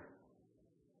 pleasure.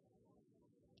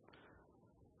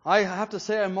 I have to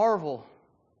say I marvel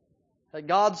at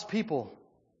God's people,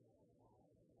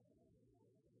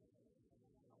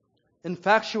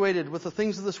 infatuated with the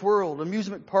things of this world,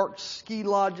 amusement parks, ski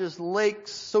lodges,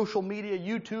 lakes, social media,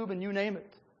 YouTube, and you name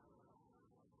it.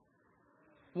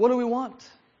 What do we want?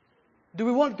 Do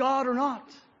we want God or not?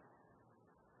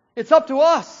 It's up to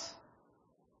us.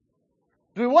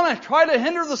 Do we want to try to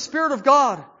hinder the Spirit of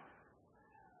God?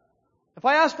 If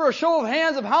I ask for a show of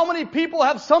hands of how many people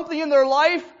have something in their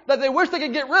life that they wish they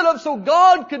could get rid of so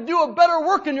God could do a better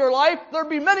work in your life, there'd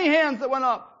be many hands that went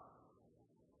up,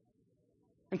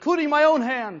 including my own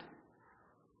hand.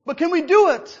 But can we do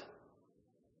it?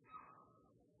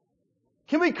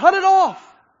 Can we cut it off?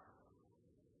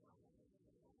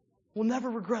 We'll never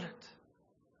regret it.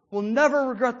 We'll never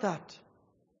regret that.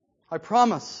 I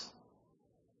promise.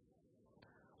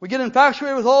 We get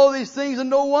infatuated with all of these things, and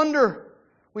no wonder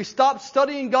we stop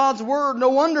studying God's Word. No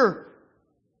wonder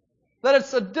that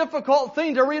it's a difficult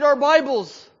thing to read our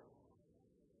Bibles.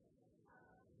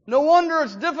 No wonder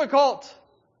it's difficult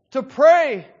to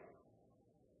pray.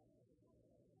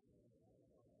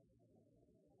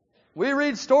 We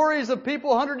read stories of people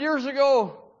 100 years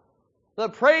ago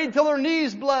that prayed till their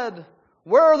knees bled.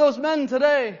 Where are those men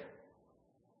today?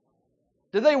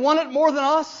 Did they want it more than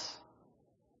us?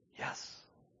 Yes.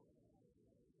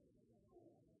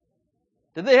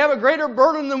 Did they have a greater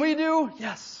burden than we do?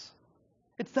 Yes.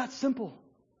 It's that simple.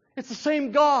 It's the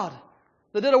same God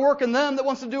that did a work in them that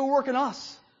wants to do a work in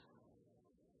us.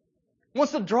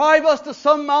 Wants to drive us to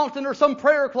some mountain or some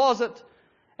prayer closet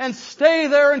and stay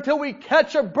there until we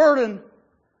catch a burden.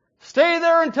 Stay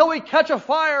there until we catch a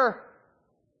fire.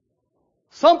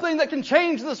 Something that can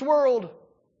change this world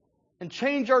and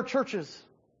change our churches.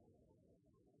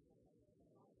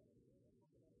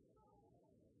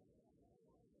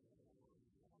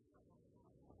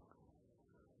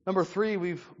 Number 3,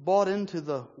 we've bought into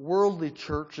the worldly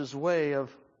church's way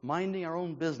of minding our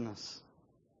own business.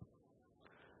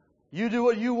 You do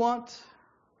what you want.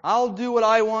 I'll do what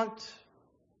I want.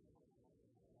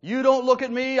 You don't look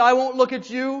at me. I won't look at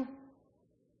you.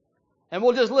 And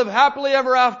we'll just live happily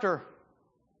ever after.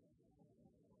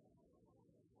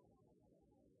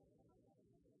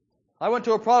 I went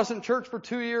to a Protestant church for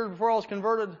 2 years before I was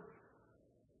converted.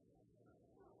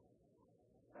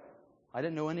 I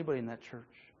didn't know anybody in that church.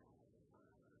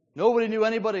 Nobody knew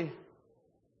anybody.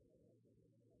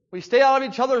 We stay out of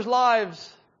each other's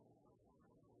lives.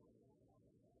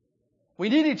 We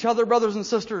need each other, brothers and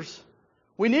sisters.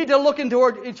 We need to look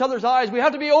into each other's eyes. We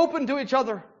have to be open to each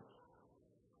other.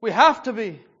 We have to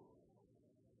be.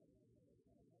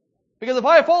 Because if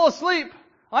I fall asleep,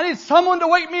 I need someone to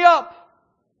wake me up.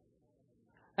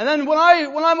 And then when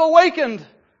I'm awakened,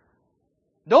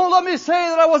 don't let me say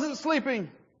that I wasn't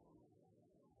sleeping.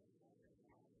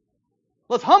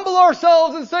 Let's humble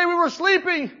ourselves and say we were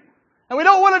sleeping and we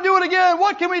don't want to do it again.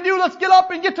 What can we do? Let's get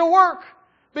up and get to work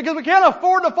because we can't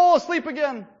afford to fall asleep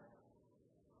again.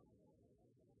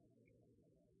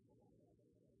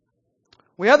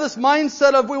 We have this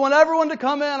mindset of we want everyone to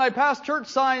come in. I pass church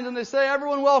signs and they say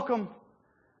everyone welcome.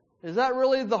 Is that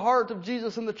really the heart of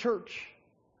Jesus in the church?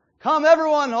 Come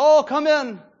everyone, all come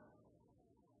in.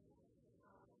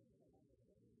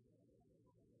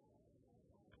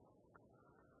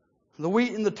 The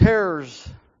wheat and the tares,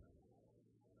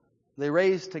 they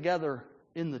raised together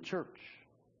in the church.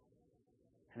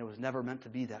 And it was never meant to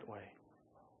be that way.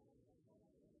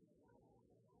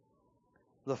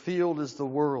 The field is the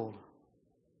world.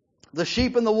 The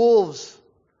sheep and the wolves,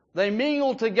 they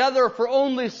mingle together for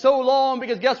only so long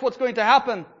because guess what's going to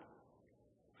happen?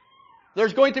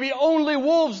 There's going to be only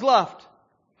wolves left.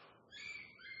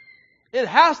 It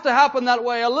has to happen that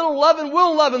way. A little leaven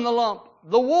will leaven the lump.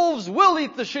 The wolves will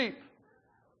eat the sheep.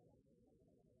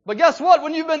 But guess what?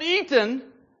 When you've been eaten,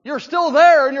 you're still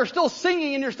there and you're still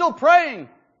singing and you're still praying.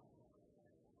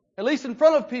 At least in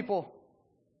front of people.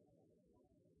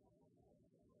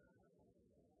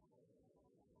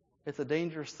 It's a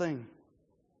dangerous thing.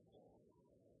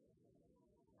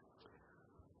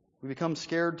 We become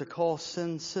scared to call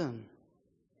sin, sin.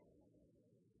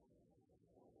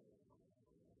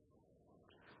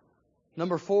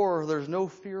 Number 4, there's no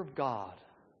fear of God.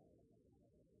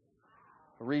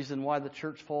 A reason why the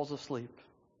church falls asleep.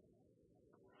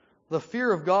 The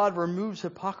fear of God removes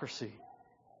hypocrisy.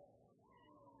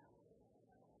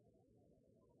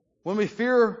 When we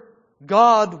fear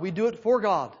God, we do it for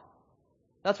God.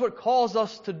 That's what calls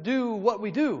us to do what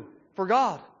we do for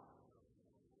God.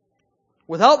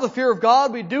 Without the fear of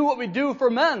God, we do what we do for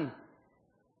men.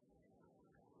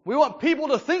 We want people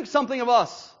to think something of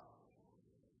us.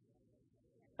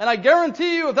 And I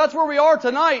guarantee you, if that's where we are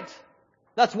tonight,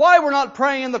 that's why we're not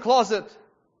praying in the closet.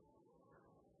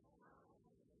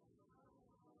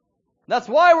 That's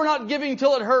why we're not giving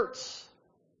till it hurts.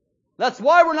 That's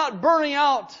why we're not burning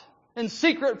out in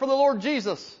secret for the Lord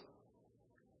Jesus.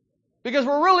 Because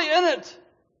we're really in it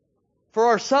for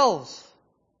ourselves.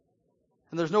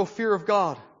 And there's no fear of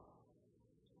God.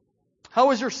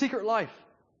 How is your secret life?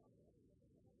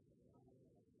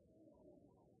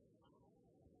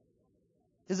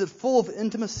 Is it full of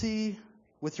intimacy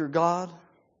with your God?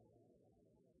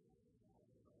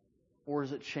 Or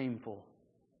is it shameful?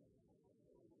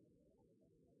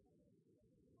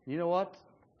 You know what?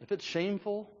 If it's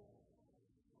shameful,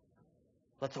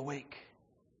 let's awake.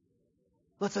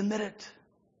 Let's admit it.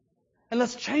 And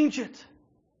let's change it.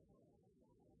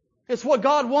 It's what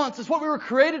God wants. It's what we were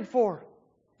created for.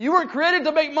 You weren't created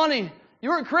to make money. You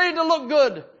weren't created to look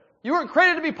good. You weren't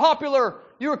created to be popular.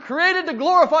 You were created to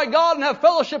glorify God and have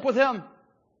fellowship with Him.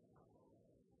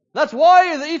 That's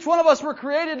why each one of us were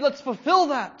created. Let's fulfill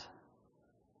that.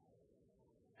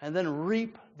 And then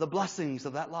reap the blessings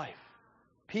of that life.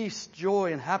 Peace,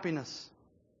 joy, and happiness.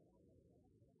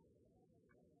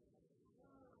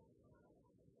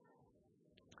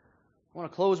 I want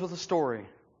to close with a story.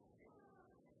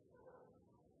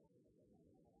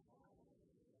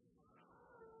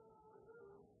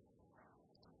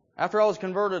 After I was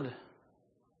converted,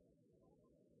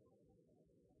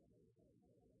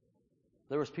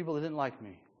 there was people that didn't like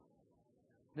me.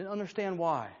 Didn't understand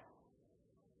why.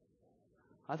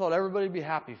 I thought everybody would be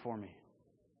happy for me.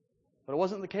 But it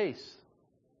wasn't the case.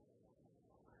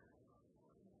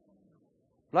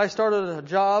 But I started a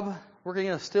job working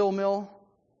in a steel mill.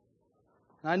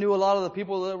 And I knew a lot of the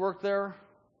people that worked there.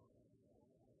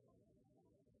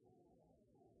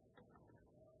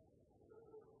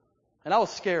 And I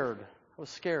was scared. I was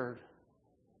scared.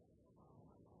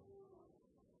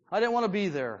 I didn't want to be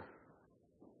there.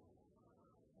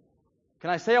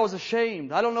 Can I say I was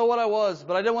ashamed? I don't know what I was,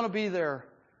 but I didn't want to be there.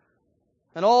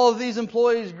 And all of these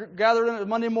employees gathered in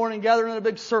Monday morning, gathered in a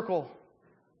big circle.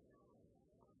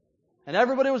 And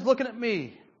everybody was looking at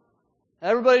me.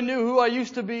 Everybody knew who I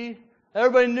used to be.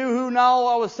 Everybody knew who now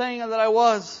I was saying that I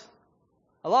was.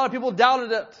 A lot of people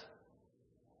doubted it.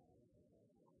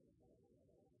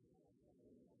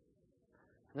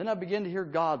 Then I began to hear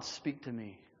God speak to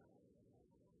me.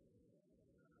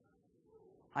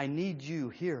 I need you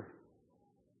here.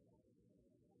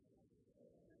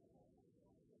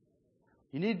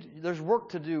 There's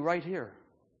work to do right here.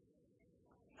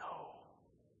 No,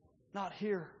 not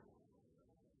here.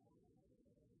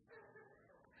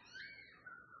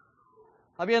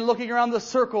 I began looking around the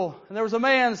circle, and there was a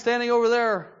man standing over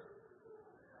there.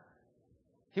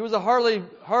 He was a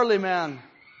Harley man.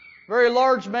 Very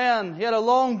large man. He had a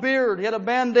long beard. He had a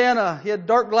bandana. He had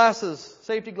dark glasses,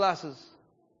 safety glasses.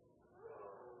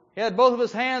 He had both of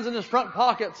his hands in his front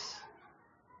pockets.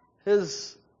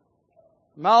 His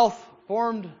mouth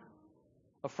formed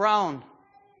a frown.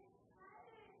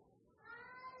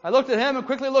 I looked at him and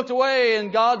quickly looked away,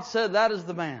 and God said, "That is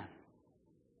the man."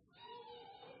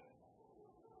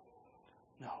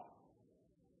 No.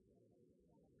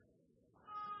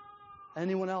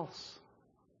 Anyone else?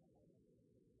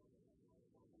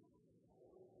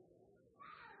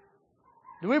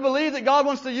 Do we believe that God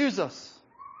wants to use us?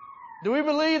 Do we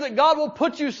believe that God will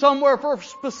put you somewhere for a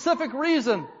specific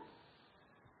reason?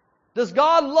 Does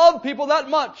God love people that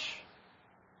much?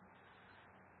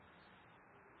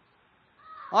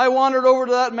 I wandered over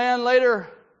to that man later.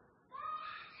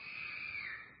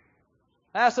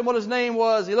 I asked him what his name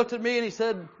was. He looked at me and he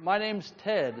said, "My name's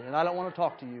Ted, and I don't want to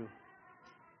talk to you."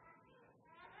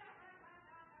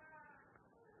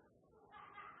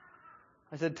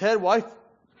 I said, "Ted, well, I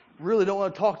really don't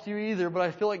want to talk to you either, but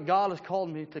I feel like God has called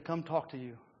me to come talk to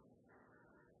you."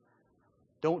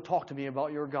 "Don't talk to me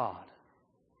about your God."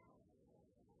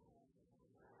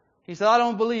 He said, "I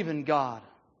don't believe in God."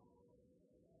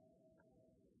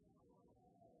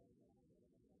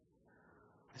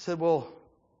 I said, "Well,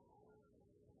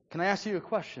 can I ask you a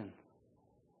question?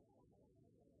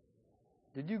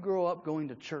 Did you grow up going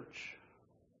to church?"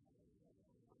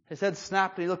 His head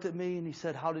snapped and he looked at me and he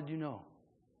said, "How did you know?"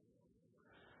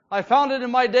 I found it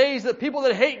in my days that people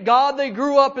that hate God, they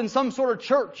grew up in some sort of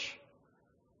church.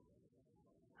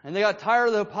 And they got tired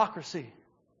of the hypocrisy.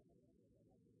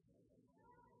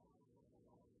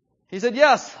 He said,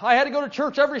 "Yes, I had to go to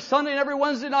church every Sunday and every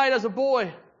Wednesday night as a boy.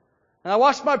 And I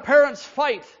watched my parents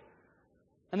fight.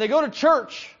 And they go to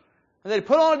church. And they'd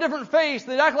put on a different face.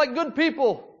 They'd act like good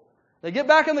people. They get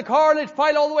back in the car and they'd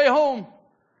fight all the way home.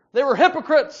 They were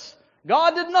hypocrites.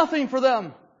 God did nothing for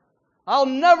them. I'll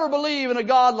never believe in a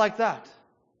God like that.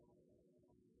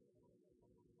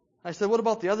 I said, what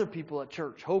about the other people at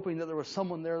church, hoping that there was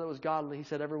someone there that was godly? He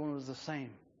said everyone was the same.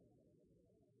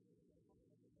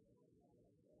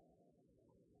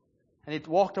 And he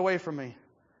walked away from me.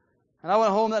 And I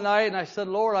went home that night and I said,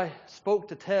 Lord, I spoke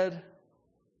to Ted.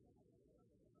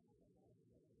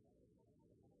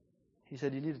 He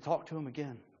said, you need to talk to him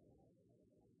again.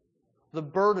 The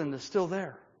burden is still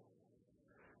there.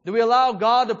 Do we allow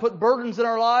God to put burdens in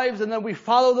our lives and then we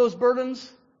follow those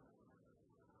burdens?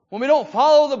 When we don't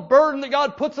follow the burden that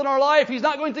God puts in our life, He's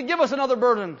not going to give us another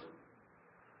burden.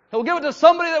 He'll give it to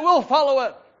somebody that will follow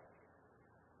it.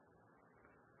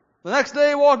 The next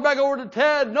day, I walked back over to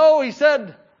Ted. No, he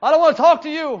said, I don't want to talk to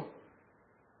you.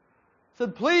 I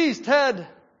said, please, Ted.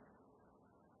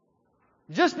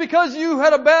 Just because you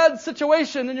had a bad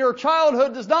situation in your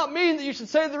childhood does not mean that you should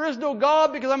say there is no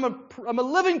God, because I'm a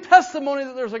living testimony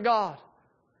that there's a God.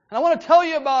 And I want to tell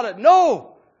you about it.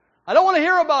 No, I don't want to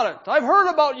hear about it. I've heard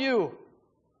about you.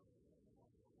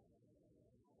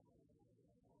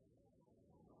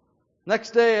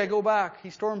 Next day I go back.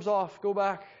 He storms off. Go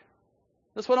back.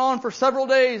 This went on for several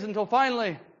days until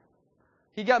finally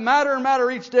he got madder and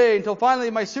madder each day until finally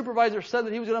my supervisor said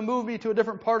that he was going to move me to a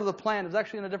different part of the plant. It was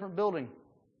actually in a different building.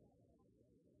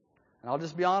 And I'll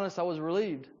just be honest, I was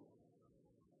relieved.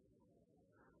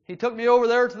 He took me over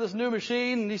there to this new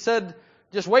machine and he said,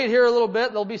 just wait here a little bit.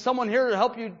 There'll be someone here to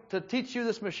help you, to teach you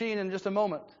this machine in just a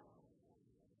moment.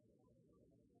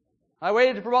 I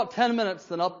waited for about 10 minutes,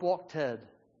 then up walked Ted.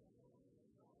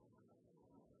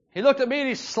 He looked at me and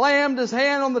he slammed his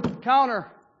hand on the counter.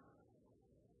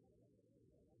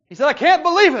 He said, I can't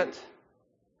believe it.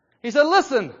 He said,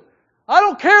 listen, I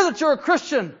don't care that you're a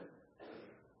Christian.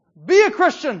 Be a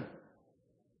Christian.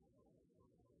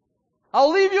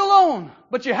 I'll leave you alone,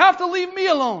 but you have to leave me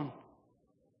alone.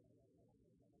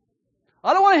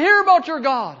 I don't want to hear about your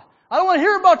God. I don't want to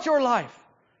hear about your life.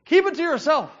 Keep it to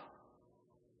yourself.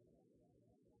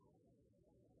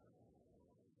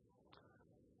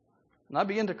 And I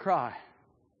began to cry.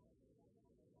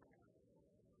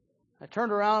 I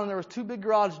turned around and there was 2 big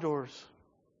garage doors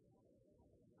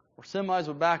where semis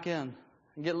would back in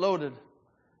and get loaded.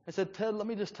 I said, Ted, let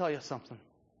me just tell you something.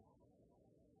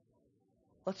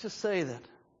 Let's just say that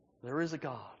there is a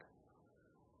God.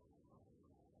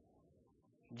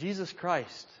 Jesus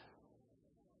Christ.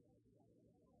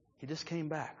 He just came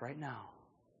back right now.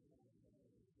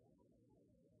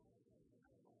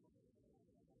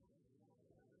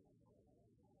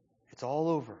 It's all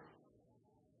over.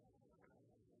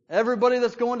 Everybody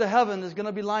that's going to heaven is going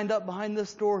to be lined up behind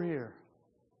this door here.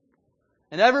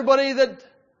 And everybody that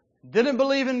didn't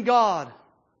believe in God,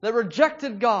 that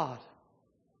rejected God,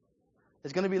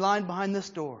 is going to be lined behind this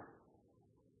door.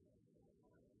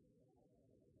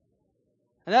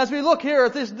 And as we look here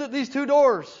at these 2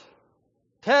 doors,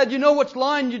 Ted, you know which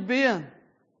line you'd be in.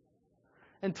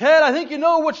 And Ted, I think you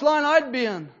know which line I'd be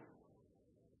in.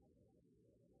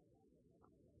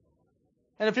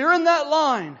 And if you're in that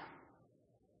line,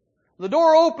 the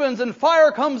door opens and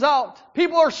fire comes out.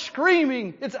 People are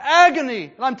screaming. It's agony.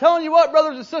 And I'm telling you what,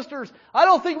 brothers and sisters, I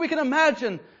don't think we can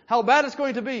imagine how bad it's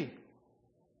going to be.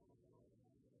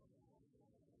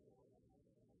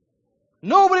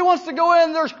 Nobody wants to go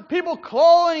in. There's people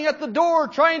clawing at the door,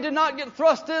 trying to not get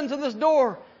thrust into this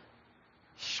door.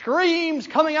 Screams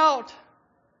coming out.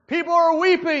 People are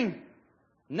weeping,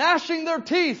 gnashing their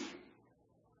teeth.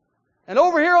 And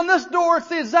over here on this door, it's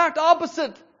the exact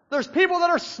opposite. There's people that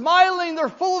are smiling. They're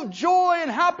full of joy and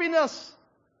happiness.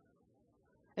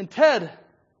 And Ted,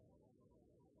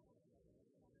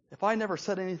 if I never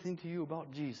said anything to you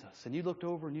about Jesus, and you looked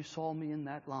over and you saw me in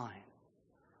that line,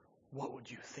 what would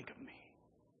you think of me?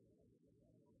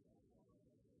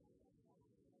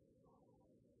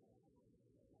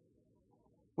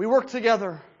 We worked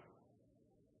together.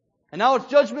 And now it's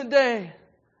Judgment Day.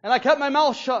 And I kept my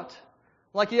mouth shut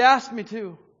like he asked me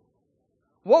to.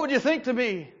 What would you think to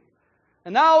me?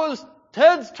 And now it was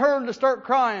Ted's turn to start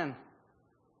crying.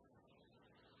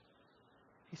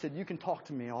 He said, you can talk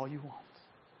to me all you want.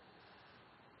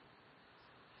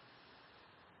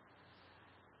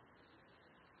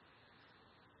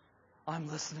 I'm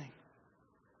listening.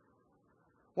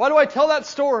 Why do I tell that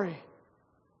story?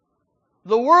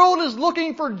 The world is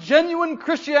looking for genuine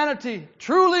Christianity,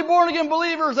 truly born-again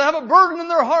believers that have a burden in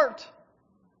their heart,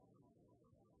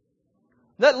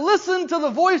 that listen to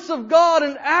the voice of God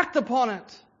and act upon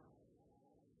it.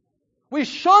 We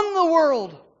shun the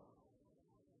world.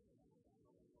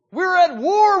 We're at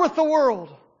war with the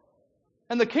world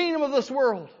and the kingdom of this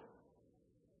world.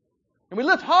 And we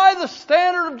lift high the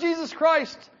standard of Jesus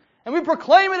Christ. And we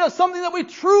proclaim it as something that we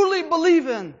truly believe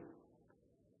in.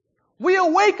 We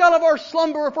awake out of our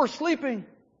slumber if we're sleeping.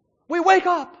 We wake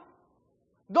up.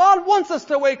 God wants us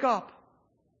to wake up.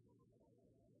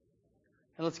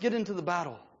 And let's get into the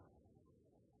battle.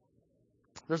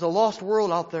 There's a lost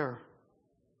world out there.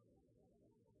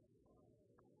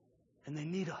 And they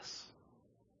need us.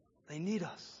 They need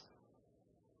us.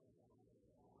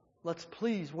 Let's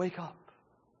please wake up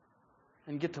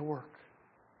and get to work.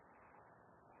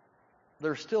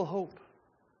 There's still hope.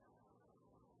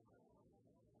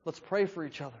 Let's pray for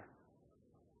each other.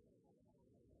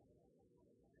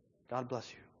 God bless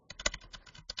you.